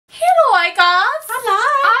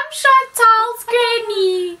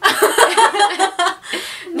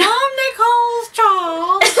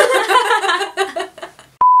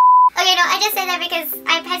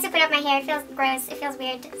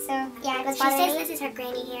granny. This is her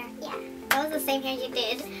granny hair. Yeah. That was the same hair you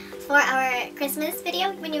did for our Christmas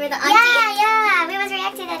video when you were the auntie. Yeah. We was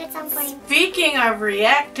reacting to that at some point. Speaking of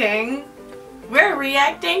reacting, we're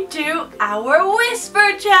reacting to our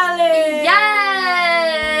Whisper Challenge! Yes!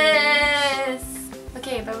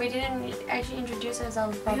 Okay, but we didn't actually introduce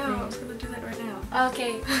ourselves properly. Yeah, I was gonna do that right now.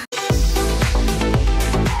 Okay.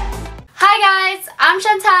 Hi guys, I'm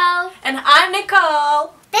Chantelle. And I'm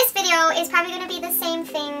Nicole! This video is probably going to be the same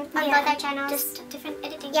thing on both our channels. Just different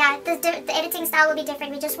editing. Yeah, the editing style will be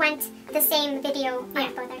different. We just want the same video on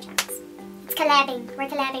both our channels. It's collabing. We're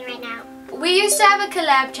collabing right now. We used to have a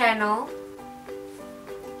collab channel.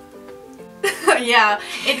 Yeah,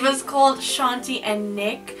 it was called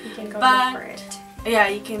ChantyAndNic. You can go but, look for it. Yeah,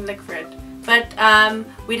 you can look for it. But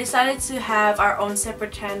we decided to have our own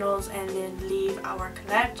separate channels and then leave our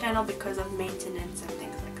collab channel because of maintenance and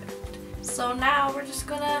things like that. So now we're just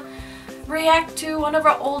gonna react to one of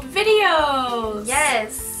our old videos.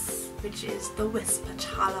 Yes. Which is the Whisper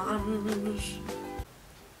Challenge.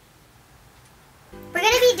 We're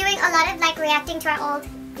going to be doing a lot of like reacting to our old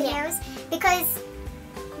videos because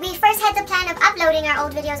we first had the plan of uploading our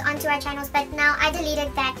old videos onto our channels, but now I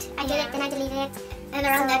deleted that. I did it, then I deleted it. And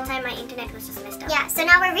around that time my internet was just messed up. Yeah, so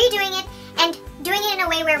now we're redoing it and doing it in a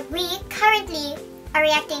way where we currently are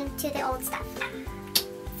reacting to the old stuff.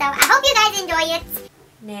 So I hope you guys enjoy it.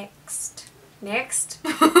 Next.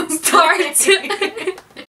 Start. Hey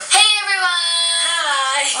everyone!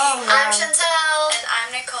 Hi! Oh, wow. I'm Chantelle. And I'm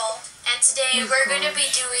Nicole. And today we're going to be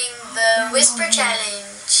doing the Whisper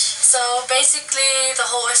Challenge. So basically the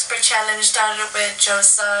whole Whisper Challenge started with Joe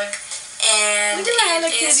Sugg. And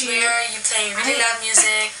it is where you play really loud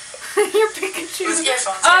music. You're Pikachu. With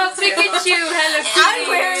earphones. Oh, Pikachu, Hello Kitty. I'm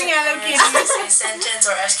wearing Hello Kitty. And say a sentence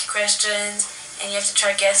or ask you questions. And you have to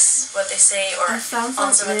try to guess what they say or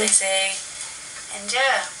answer what they say. And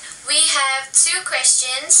yeah. We have 2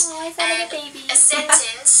 questions and a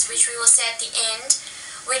sentence which we will say at the end,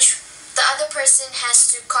 which the other person has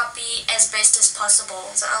to copy as best as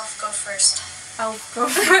possible. So I'll go first. I'll go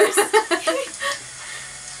first.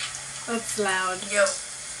 That's loud. Yo.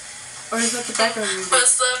 Or is that the background music?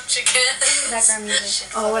 What's up, chicken? Background music.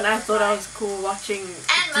 Oh, and I thought I was cool watching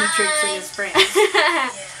Matrix and his friends. Yeah.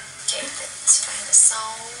 Okay, let's find a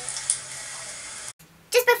song.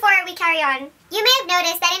 Just before we carry on, you may have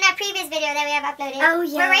noticed that in our previous video that we have uploaded,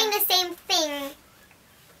 we're wearing the same thing.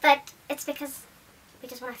 But it's because we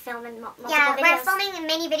just want to film in multiple Yeah, videos. we're filming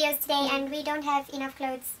many videos today and we don't have enough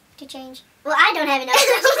clothes to change. Well, I don't have enough. She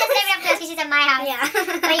doesn't have enough clothes because she's at my house. Yeah.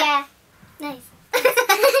 But yeah. Nice.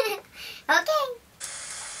 Okay.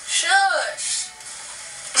 Shush!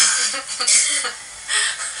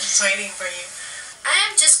 Just waiting for you. I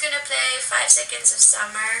am just gonna play 5 Seconds of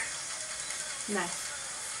Summer. Nice.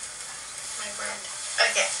 My word.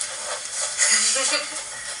 Okay.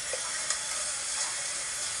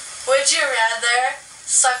 Would you rather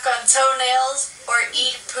suck on toenails or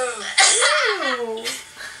eat poo?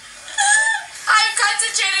 I'm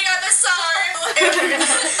concentrating on the song.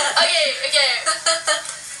 Okay.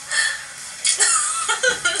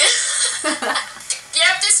 You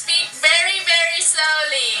have to speak very, very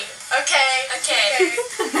slowly. Okay.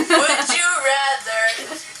 Would you rather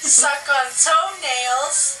suck on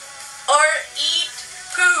toenails or eat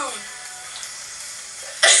poo?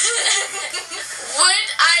 Would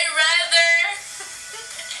I rather...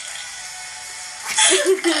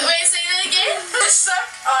 Wait, say that again? Suck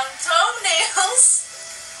on toenails?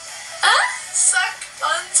 Suck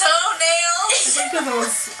on toenails? I think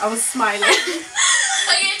because I was smiling.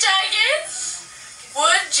 Okay, try again.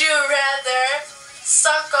 Would you rather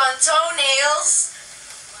suck on toenails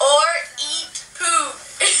or eat poo?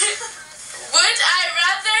 Would I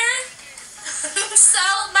rather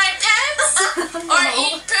sell my pants or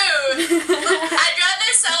eat poo? I'd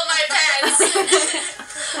rather sell my pants.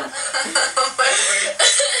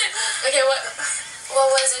 Okay, what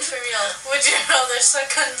was it for real? Would you rather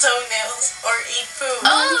suck on toenails or eat poo?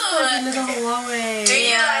 Oh, a little glowing. Do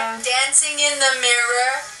you like dancing in the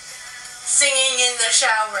mirror, singing in the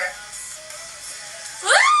shower?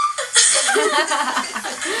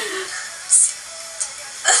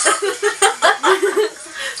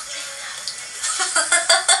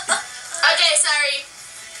 Okay, sorry.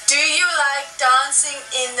 Do you like dancing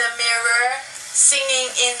in the mirror, singing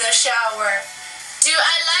in the shower? Do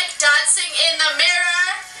I like dancing in the mirror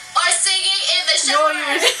or singing in the No, shower? you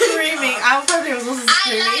were screaming. I thought it was also I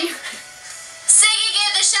screaming. like singing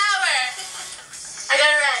in the shower. I got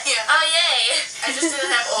it right. Yeah. Oh, yay. I just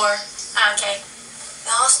didn't have or. Okay.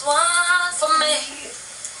 Last one for me.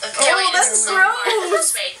 Okay, Oh, wait, that's this is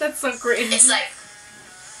gross. Wait. That's so cringe. It's like...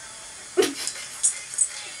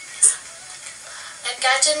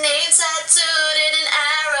 Got your name tattooed in an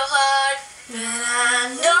arrow heart. And I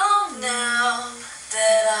know now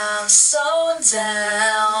that I'm so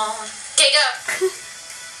down. Okay, go.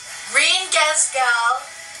 Green Gascal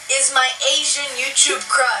is my Asian YouTube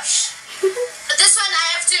crush. This one I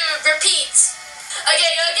have to repeat.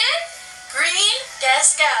 Okay, go again. Green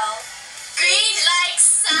Gascal. Green like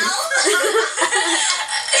Sal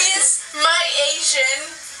is my Asian.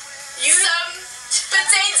 Some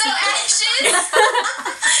potato ashes.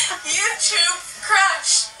 YouTube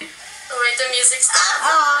crush. Oh wait, the music stopped.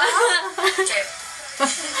 Okay.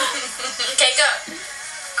 Okay, go.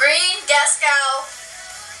 Green Gascal.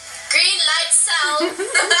 Green like Sal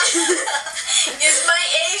is my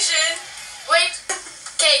Asian. Wait.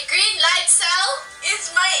 Okay, green like Sal is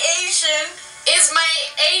my Asian. Is my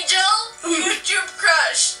angel YouTube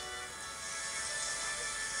crush.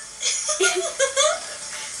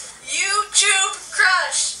 YouTube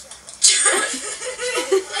crush.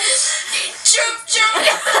 Choop choop.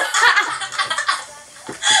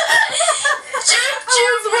 Choop choop.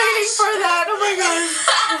 I was waiting for that. Oh my god.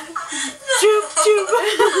 Choop choop.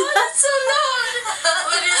 That's so loud.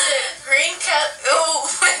 What is it? Green cat. Oh,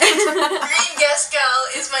 Green Gascal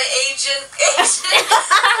is my Asian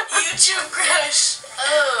YouTube crush.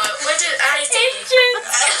 Oh, what did I say?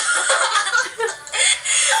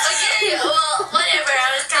 Okay, well, whatever.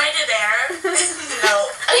 I was kind of there. No.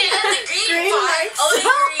 Okay, that's the green part. Only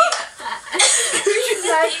green.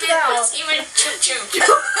 Even choop choop.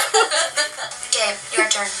 Okay, your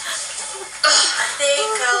turn. I think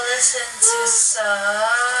I'll listen to some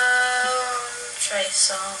Trey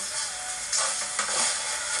song.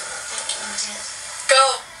 Go.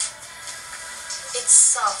 It's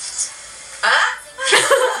soft. Huh?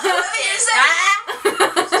 What did you say?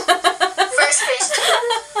 First question.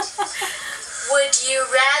 Would you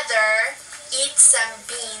rather eat some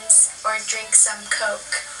beans or drink some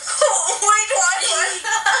Coke? Wait, what?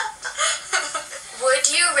 Would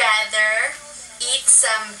you rather eat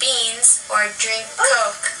some beans or drink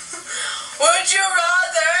Coke? Would you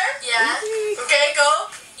rather? Yeah. Okay, go.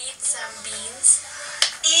 Eat some beans.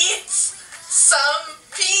 Eat some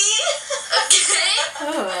pea. Okay.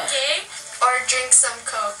 Okay. Or drink some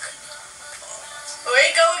Coke.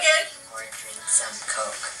 Wait, go again. Or drink some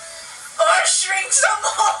Coke. Or shrink some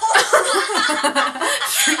hole.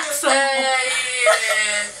 Shrink some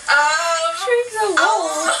Shrink some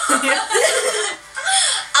hole.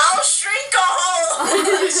 I'll shrink a hole.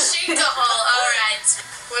 Shrink a hole. All right.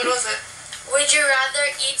 What was it? Would you rather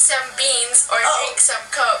eat some beans or drink some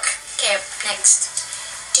Coke? Okay, next.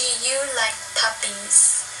 Do you like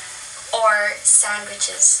puppies or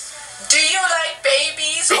sandwiches? Do you like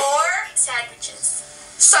babies or sandwiches?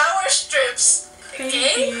 Sour strips.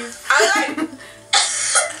 Okay. I like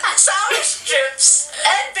sour strips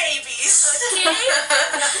and babies. Okay.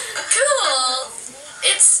 Cool.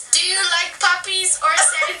 It's do you like puppies or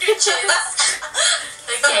sandwiches?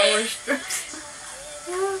 Okay.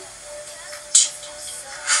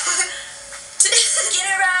 Get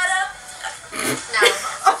it right up. No.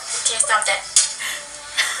 Okay, stop that.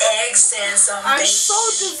 Eggs and some bacon. I'm so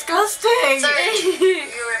disgusting. Sorry,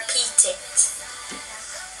 you repeat it.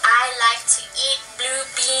 I like to eat blue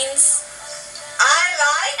beans. I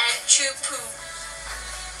like and chew poo.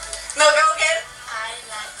 No, go again. I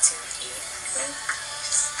like to eat blue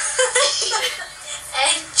beans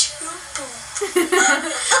and chew poo.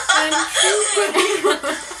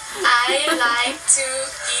 I like to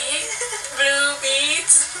eat blue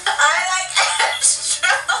beans. I like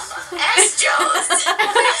Astros.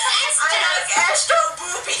 I like Astro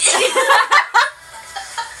boobies.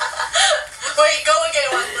 Wait, go again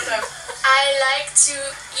one more time. I like to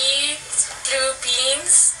eat blue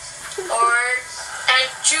beans and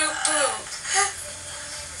chew poo.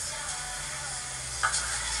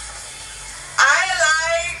 I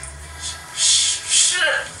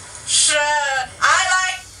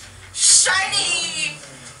like shiny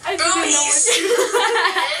boobies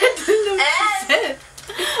and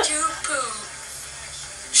chew poo.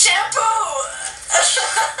 Shampoo.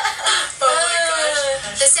 Oh my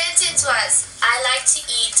gosh. The sentence was, I like to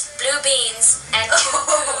eat blue beans and chew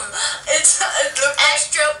poo. It looked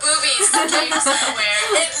Astro boobies came somewhere.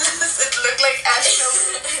 It looked like Astro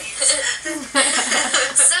boobies.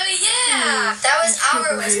 So yeah, that was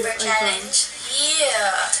our whisper challenge.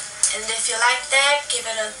 Yeah. And if you like that, give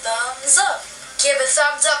it a thumbs up. Give a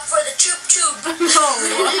thumbs up for the Troop Tube.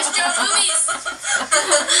 Astro boobies.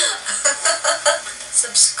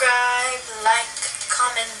 Subscribe, like,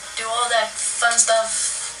 comment, do all that fun stuff.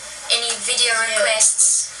 Any video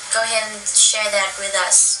requests, go ahead and share that with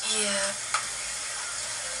us. Yeah.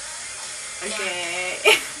 Okay.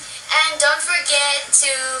 And don't forget forget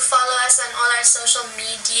to follow us on all our social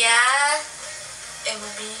media. It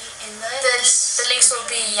will be in the links will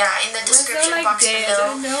be in the description box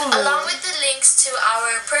below, along with the links to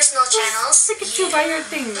our personal channels. Pikachu by your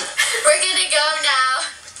thing. We're gonna go now.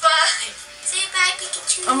 Bye. Say bye,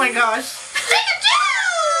 Pikachu. Oh my gosh. Pikachu.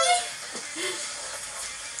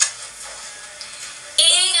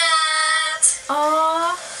 Ingat.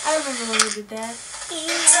 Oh, I remember when we did that.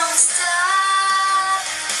 Don't stop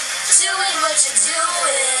doing what you're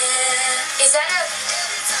doing. Is that a?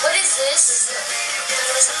 What is this?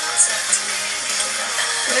 What is the concept?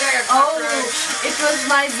 Oh, it was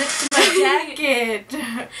my zip to my jacket.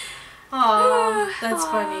 Oh, that's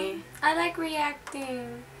funny. I like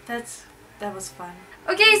reacting. That was fun.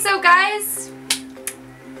 Okay, so guys,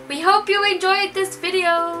 we hope you enjoyed this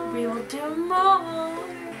video. We will do more.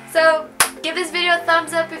 So give this video a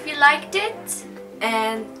thumbs up if you liked it.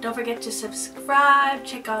 And don't forget to subscribe.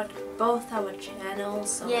 Check out both our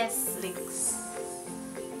channels. So Yes. links.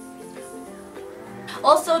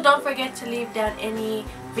 Also, don't forget to leave down any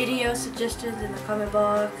video suggestions in the comment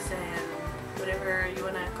box and whatever you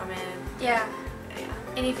wanna comment. Yeah.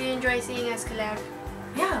 And if you enjoy seeing us collab.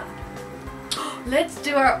 Yeah. Let's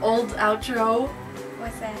do our old outro.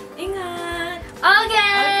 What's that? Ingat.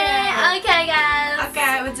 Okay, guys.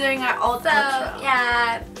 Okay, we're doing our old So, outro.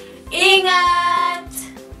 yeah. Ingat.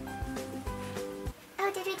 Oh,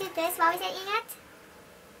 did we do this? Why was it ingat?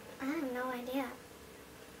 I have no idea.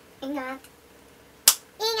 Ingat.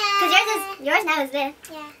 Ingat. Because yours now is this.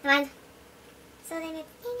 Yeah. Mine. So then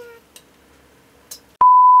it's ingat.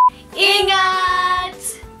 Ingat.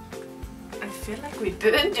 I feel like we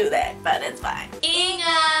didn't do that, but it's fine.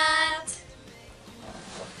 Ingat.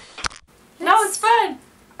 No, it's fun.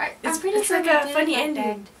 I'm pretty It's sure like we a did funny like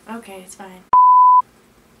ending. Okay, it's fine.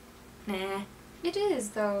 Nah. It is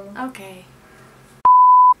though. Okay.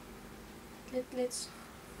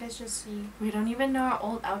 Let's just see. We don't even know our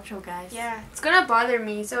old outro, guys. Yeah, it's gonna bother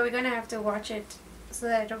me, so we're gonna have to watch it so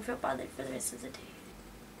that I don't feel bothered for the rest of the day.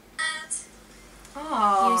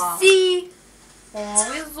 Aww. You see?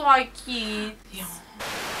 Oh, it's so cute. Yeah.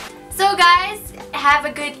 So guys, have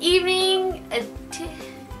a good evening. No, I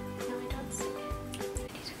don't say it. I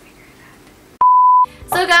need to figure it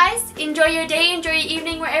out. So guys, enjoy your day, enjoy your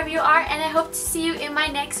evening wherever you are, and I hope to see you in my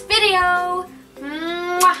next video.